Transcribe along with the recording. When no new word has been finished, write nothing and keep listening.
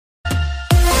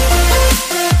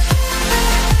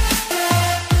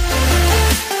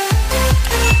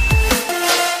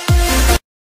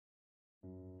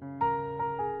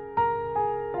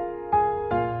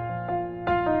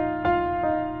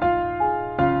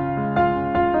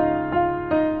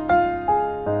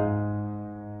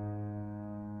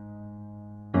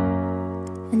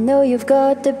know you've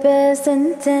got the best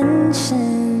intentions,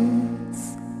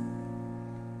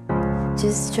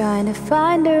 just trying to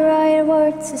find the right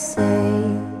words to say.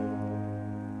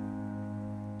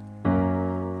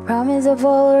 Promise I've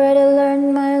already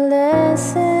learned my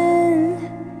lesson.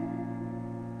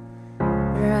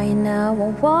 Right now I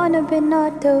wanna be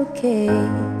not okay.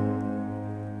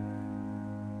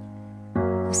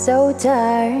 I'm so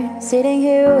tired, sitting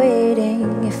here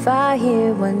waiting. If I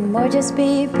hear one more, just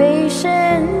be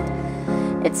patient.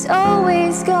 It's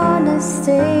always gonna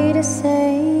stay the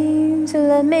same. So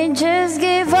let me just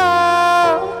give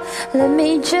up, let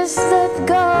me just let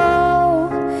go.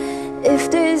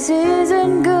 If this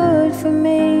isn't good for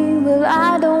me, well,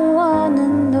 I don't wanna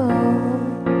know.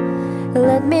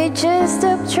 Let me just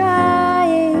stop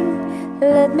trying,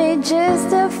 let me just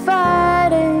stop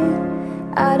fighting.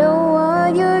 I don't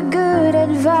want your good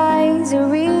advice or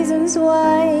reasons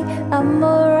why I'm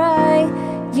alright.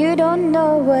 You don't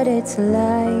know what it's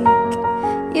like,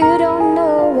 you don't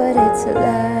know what it's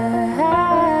like.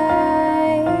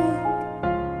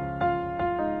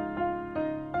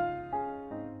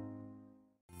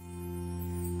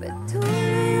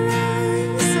 Patuloy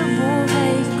lang sa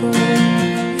buhay ko,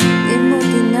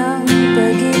 limutin ang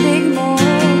pag-ibig mo.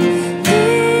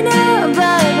 Di na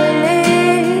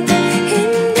babalik,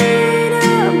 hindi na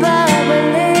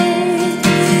babalik.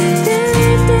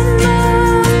 Pilitin mo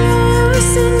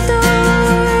ayusin to,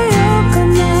 ayoko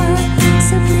na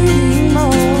sa piling mo.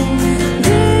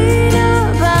 Di na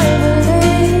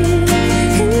babalik,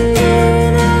 hindi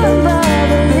na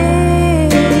babalik.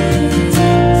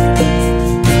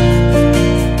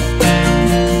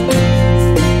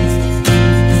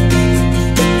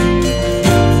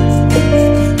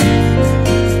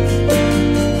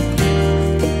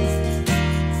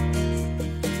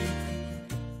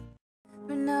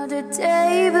 But now the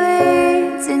day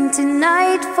bleeds into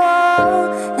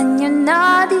nightfall, and you're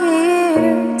not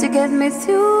here to get me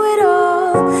through it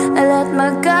all. I let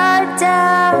my guard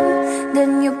down,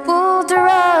 then you pulled the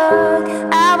rug.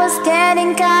 I was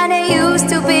getting kinda used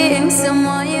to being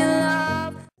someone you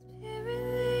love.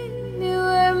 Lead me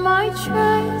where my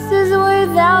trust is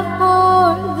without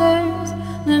borders.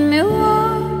 Let me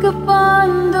walk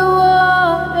upon the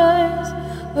waters,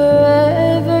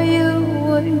 wherever you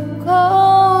would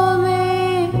call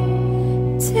me.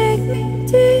 Take me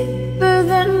deeper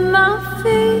than my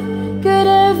feet could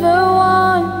ever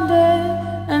wander,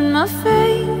 and my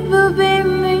faith will be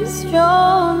me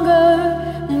stronger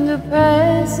in the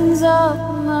presence of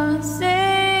my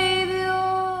Savior.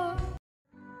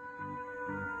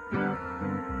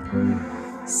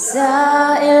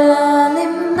 Sa